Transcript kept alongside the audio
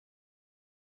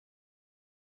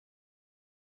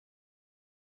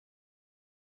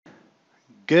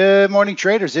Good morning,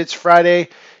 traders. It's Friday,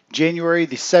 January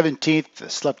the 17th. I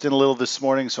slept in a little this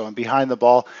morning, so I'm behind the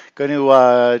ball. Going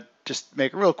to just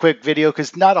make a real quick video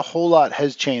because not a whole lot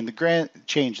has changed.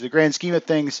 The grand scheme of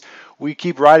things, we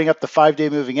keep riding up the 5-day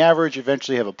moving average,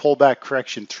 eventually have a pullback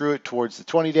correction through it towards the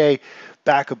 20-day,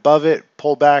 back above it,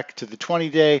 pull back to the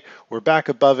 20-day. We're back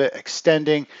above it,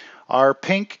 extending. Our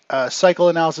pink cycle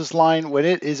analysis line, when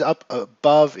it is up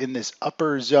above in this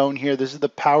upper zone here, this is the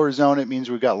power zone. It means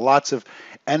we've got lots of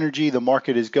energy. The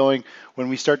market is going. When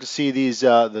we start to see these,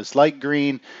 this light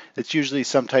green, it's usually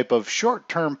some type of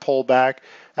short-term pullback.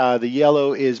 The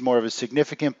yellow is more of a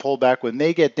significant pullback. When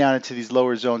they get down into these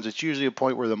lower zones, it's usually a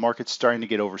point where the market's starting to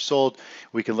get oversold.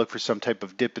 We can look for some type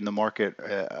of dip in the market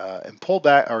and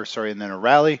pullback, and then a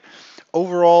rally.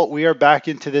 Overall, we are back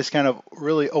into this kind of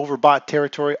really overbought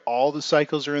territory. All the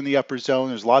cycles are in the upper zone.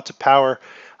 There's lots of power.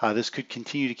 This could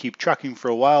continue to keep trucking for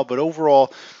a while, but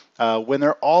overall, when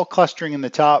they're all clustering in the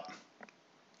top,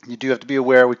 you do have to be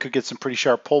aware we could get some pretty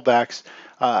sharp pullbacks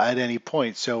at any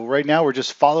point. So right now we're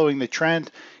just following the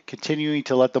trend, continuing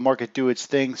to let the market do its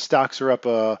thing. Stocks are up,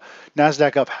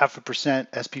 NASDAQ up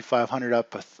 0.5%, SP500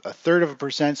 up a third of a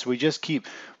percent. So we just keep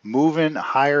moving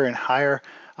higher and higher.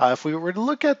 If we were to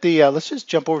look at the, let's just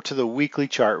jump over to the weekly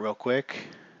chart real quick.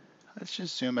 Let's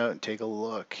just zoom out and take a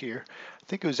look here. I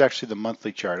think it was actually the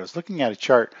monthly chart. I was looking at a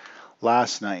chart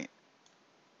last night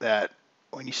that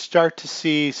when you start to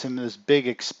see some of this big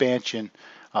expansion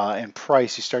in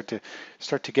price, you start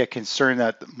to get concerned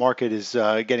that the market is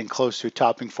getting close to a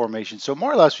topping formation. So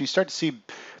more or less, when you start to see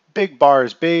big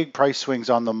bars, big price swings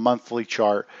on the monthly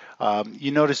chart,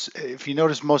 if you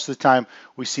notice most of the time,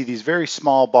 we see these very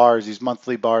small bars, these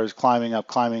monthly bars climbing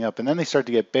up, and then they start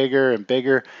to get bigger and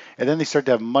bigger, and then they start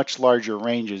to have much larger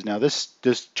ranges. Now this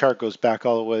chart goes back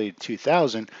all the way to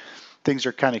 2000. Things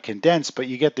are kind of condensed, but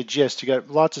you get the gist. You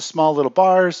got lots of small little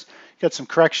bars. You got some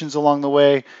corrections along the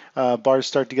way. Bars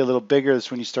start to get a little bigger. That's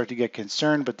when you start to get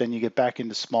concerned, but then you get back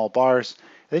into small bars.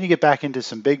 Then you get back into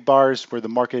some big bars where the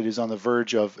market is on the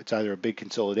verge of it's either a big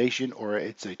consolidation or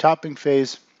it's a topping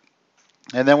phase.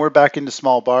 And then we're back into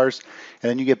small bars, and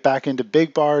then you get back into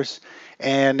big bars.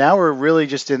 And now we're really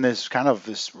just in this kind of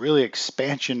this really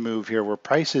expansion move here where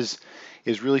prices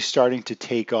is really starting to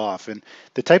take off. And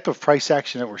the type of price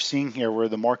action that we're seeing here where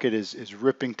the market is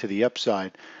ripping to the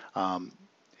upside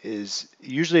is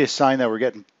usually a sign that we're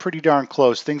getting pretty darn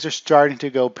close. Things are starting to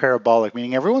go parabolic,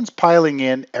 meaning everyone's piling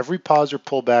in. Every pause or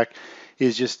pullback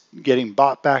is just getting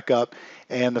bought back up.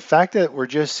 And the fact that we're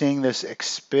just seeing this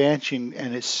expansion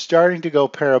and it's starting to go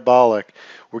parabolic,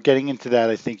 we're getting into that,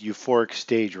 I think, euphoric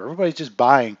stage where everybody's just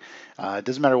buying. It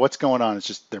doesn't matter what's going on. It's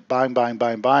just they're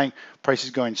buying. Prices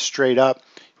going straight up.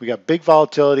 We got big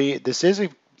volatility. This is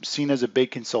seen as a big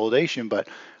consolidation, but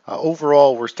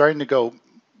overall, we're starting to go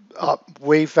up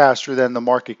way faster than the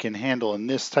market can handle. And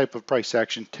this type of price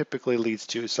action typically leads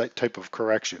to a type of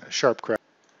correction, a sharp correction.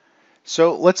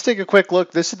 So let's take a quick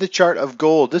look. This is the chart of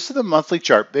gold. This is the monthly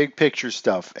chart, big picture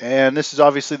stuff. And this is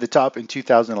obviously the top in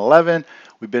 2011.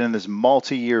 We've been in this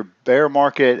multi-year bear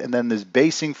market and then this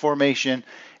basing formation.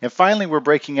 And finally, we're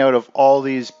breaking out of all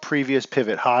these previous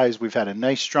pivot highs. We've had a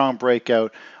nice strong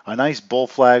breakout, a nice bull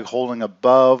flag holding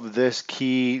above this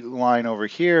key line over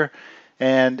here.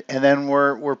 And then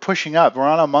we're pushing up. We're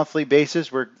on a monthly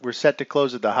basis. We're set to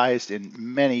close at the highest in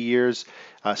many years.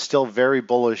 Still very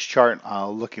bullish chart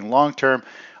looking long term.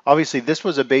 Obviously, this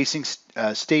was a basing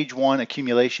stage one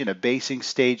accumulation, a basing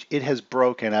stage. It has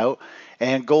broken out,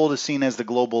 and gold is seen as the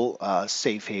global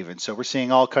safe haven. So we're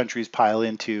seeing all countries pile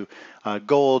into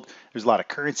gold. There's a lot of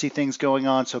currency things going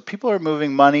on. So people are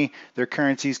moving money, their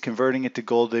currencies, converting it to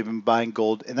gold. They've been buying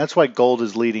gold, and that's why gold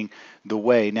is leading the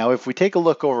way. Now, if we take a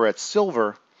look over at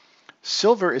silver,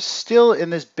 silver is still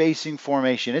in this basing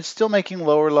formation. It's still making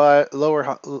lower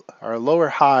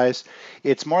highs.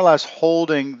 It's more or less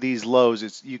holding these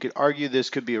lows. You could argue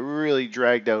this could be a really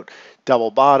dragged out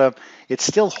double bottom. It's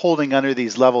still holding under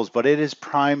these levels, but it is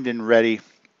primed and ready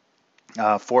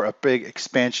for a big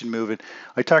expansion move. And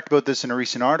I talked about this in a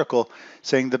recent article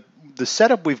saying the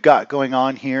setup we've got going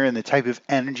on here and the type of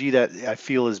energy that I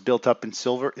feel is built up in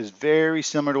silver is very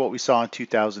similar to what we saw in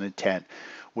 2010.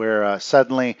 Where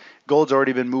suddenly gold's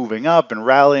already been moving up and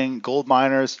rallying gold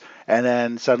miners, and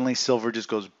then suddenly silver just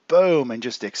goes boom and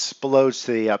just explodes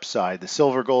to the upside. The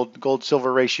silver gold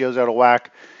silver ratio is out of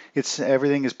whack.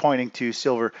 Everything is pointing to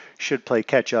silver should play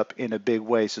catch up in a big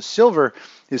way. So silver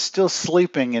is still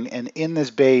sleeping and in this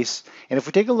base. And if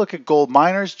we take a look at gold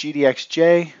miners,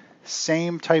 GDXJ,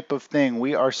 same type of thing.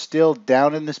 We are still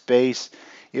down in this base.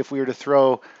 If we were to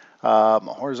throw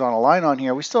horizontal line on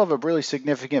here, we still have a really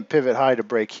significant pivot high to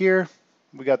break here.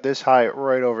 We got this high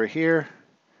right over here,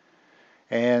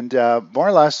 And more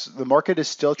or less, the market is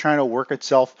still trying to work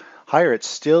itself higher. It's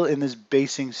still in this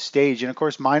basing stage. And of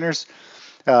course, miners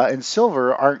and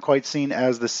silver aren't quite seen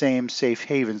as the same safe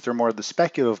havens. They're more the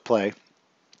speculative play.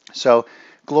 So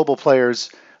global players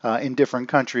in different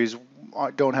countries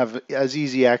don't have as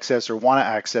easy access or want to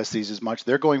access these as much.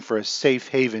 They're going for a safe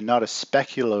haven, not a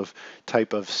speculative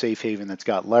type of safe haven that's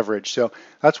got leverage. So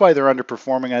that's why they're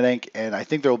underperforming, I think. And I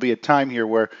think there will be a time here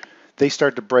where they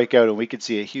start to break out and we could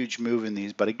see a huge move in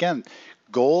these. But again,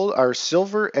 gold, or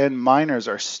silver and miners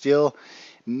are still,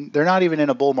 they're not even in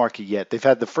a bull market yet. They've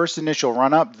had the first initial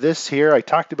run up. This here, I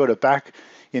talked about it back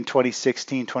in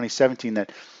 2016, 2017,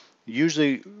 that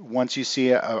usually once you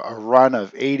see a run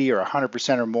of 80 or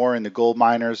 100% or more in the gold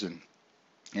miners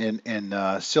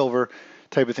and silver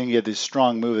type of thing, you get this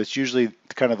strong move. It's usually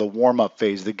kind of the warm-up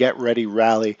phase, the get ready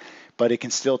rally, but it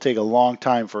can still take a long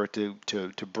time for it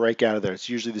to break out of there. It's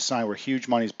usually the sign where huge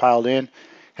money's piled in,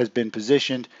 has been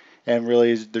positioned, and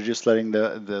really they're just letting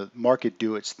the market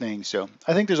do its thing. So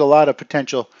I think there's a lot of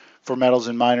potential for metals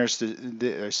and miners,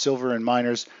 silver and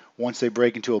miners, once they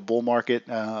break into a bull market.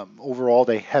 Overall,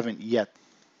 they haven't yet.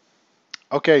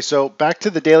 Okay, so back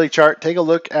to the daily chart. Take a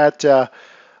look at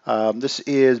this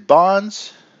is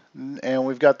bonds, and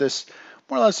we've got this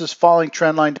more or less this falling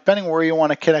trend line, depending where you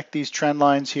want to connect these trend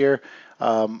lines here.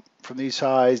 From these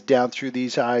highs down through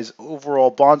these highs. Overall,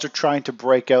 bonds are trying to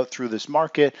break out through this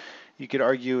market. You could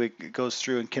argue it goes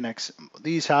through and connects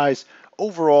these highs.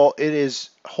 Overall, it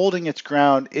is holding its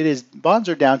ground. Bonds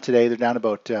are down today. They're down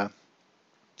about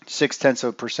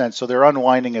 0.6%. So they're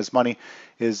unwinding as money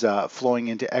is flowing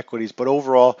into equities. But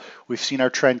overall, we've seen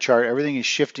our trend chart. Everything is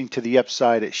shifting to the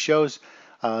upside. It shows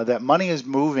that money is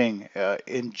moving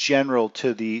in general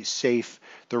to the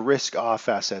risk-off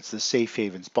assets, the safe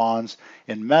havens, bonds,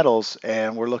 and metals,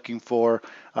 and we're looking for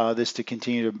this to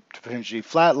continue to potentially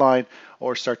flatline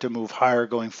or start to move higher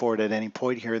going forward at any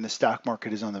point here. And the stock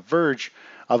market is on the verge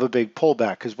of a big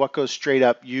pullback, because what goes straight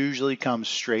up usually comes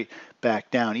straight back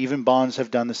down. Even bonds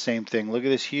have done the same thing. Look at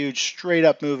this huge straight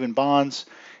up move in bonds,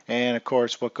 and of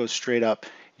course what goes straight up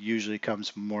usually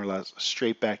comes more or less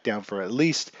straight back down for at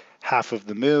least half of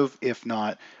the move, if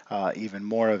not even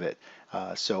more of it.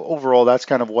 So overall, that's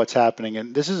kind of what's happening.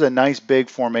 And this is a nice big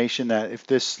formation that if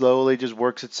this slowly just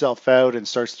works itself out and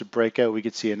starts to break out, we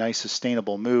could see a nice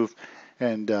sustainable move.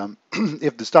 And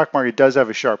if the stock market does have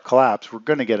a sharp collapse, we're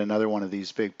going to get another one of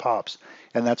these big pops.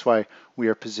 And that's why we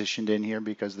are positioned in here,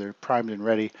 because they're primed and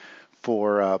ready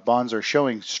for bonds are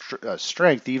showing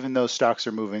strength, even though stocks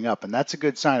are moving up. And that's a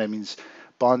good sign. It means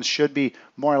bonds should be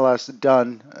more or less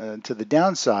done to the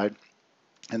downside,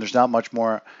 and there's not much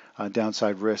more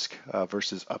downside risk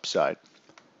versus upside.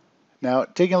 Now,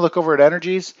 taking a look over at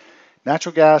energies,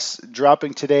 natural gas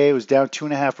dropping today. It was down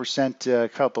 2.5% a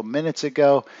couple minutes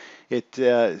ago. It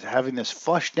having this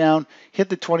flush down, hit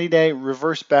the 20-day,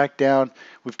 reverse back down.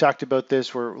 We've talked about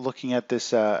this. We're looking at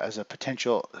this as a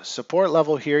potential support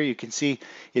level here. You can see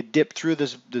it dipped through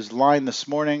this line this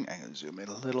morning. I'm going to zoom in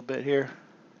a little bit here.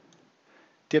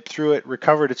 Dipped through it,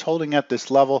 recovered. It's holding at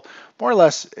this level. More or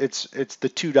less, it's the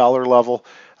 $2 level.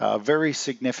 Very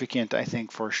significant, I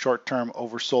think, for short-term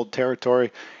oversold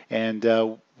territory. And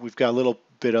we've got a little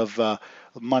bit of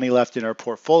money left in our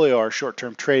portfolio, our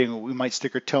short-term trading. We might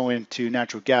stick our toe into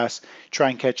natural gas, try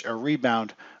and catch a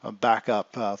rebound back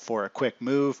up for a quick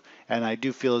move. And I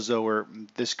do feel as though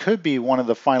this could be one of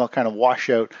the final kind of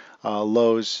washout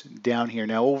lows down here.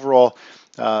 Now, overall,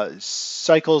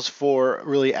 cycles for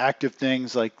really active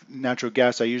things like natural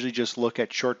gas, I usually just look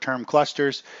at short-term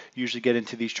clusters, usually get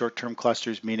into these short-term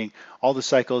clusters, meaning all the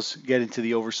cycles get into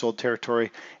the oversold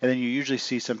territory, and then you usually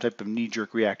see some type of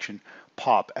knee-jerk reaction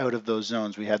pop out of those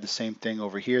zones. We had the same thing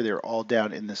over here. They were all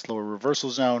down in this lower reversal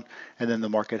zone, and then the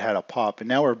market had a pop. And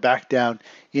now we're back down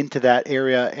into that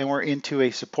area, and we're into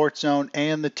a support zone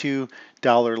and the $2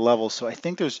 level. So I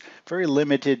think there's very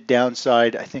limited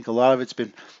downside. I think a lot of it's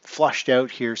been flushed out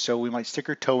here, so we might stick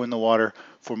our toe in the water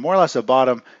for more or less a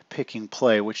bottom picking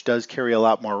play, which does carry a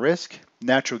lot more risk.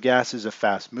 Natural gas is a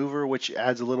fast mover, which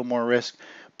adds a little more risk.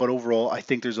 But overall, I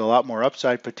think there's a lot more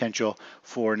upside potential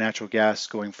for natural gas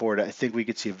going forward. I think we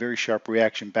could see a very sharp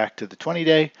reaction back to the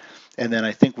 20-day, and then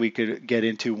I think we could get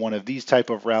into one of these type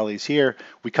of rallies here.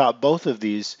 We caught both of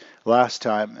these last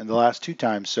time and the last two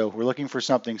times, so we're looking for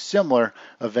something similar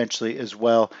eventually as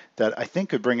well that I think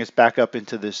could bring us back up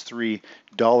into this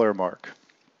 $3 mark.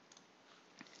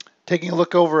 Taking a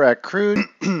look over at crude,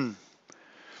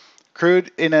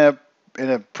 crude in a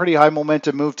pretty high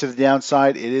momentum move to the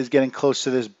downside. It is getting close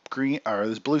to this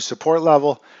this blue support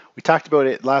level. We talked about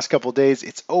it last couple of days.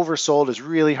 It's oversold. It's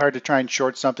really hard to try and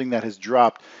short something that has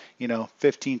dropped,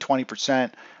 15,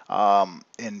 20%.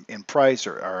 in price,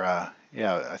 or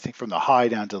yeah, I think from the high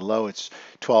down to the low, it's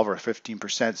 12 or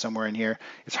 15% somewhere in here.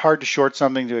 It's hard to short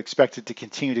something to expect it to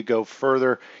continue to go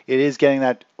further. It is getting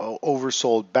that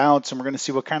oversold bounce, and we're going to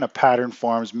see what kind of pattern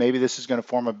forms. Maybe this is going to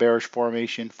form a bearish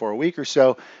formation for a week or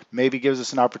so. Maybe gives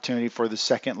us an opportunity for the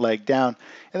second leg down,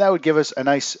 and that would give us a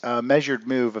nice measured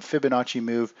move, a Fibonacci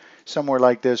move, somewhere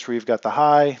like this, where you've got the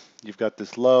high, you've got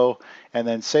this low, and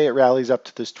then say it rallies up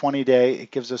to this 20-day.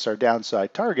 It gives us our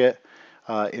downside target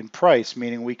in price,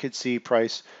 meaning we could see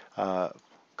price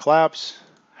collapse,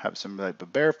 have some type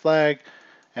of bear flag,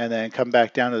 and then come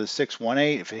back down to the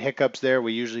 618. If it hiccups there,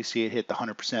 we usually see it hit the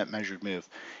 100% measured move.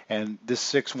 And this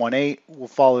 618 will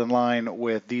fall in line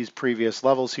with these previous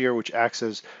levels here, which acts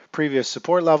as previous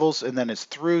support levels, and then it's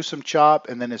through some chop,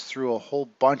 and then it's through a whole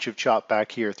bunch of chop back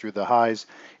here through the highs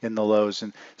and the lows.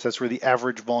 And so that's where the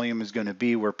average volume is going to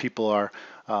be, where people are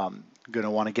going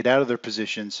to want to get out of their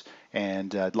positions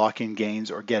and lock in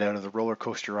gains, or get out of the roller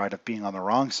coaster ride of being on the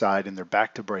wrong side and they're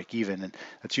back to break even. And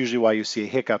that's usually why you see a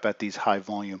hiccup at these high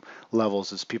volume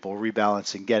levels, as people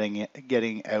rebalance and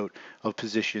getting out of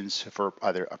positions for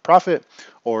either a profit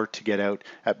or to get out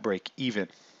at break even.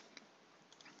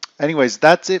 Anyways,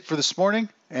 that's it for this morning,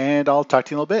 and I'll talk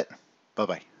to you in a little bit.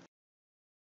 Bye-bye.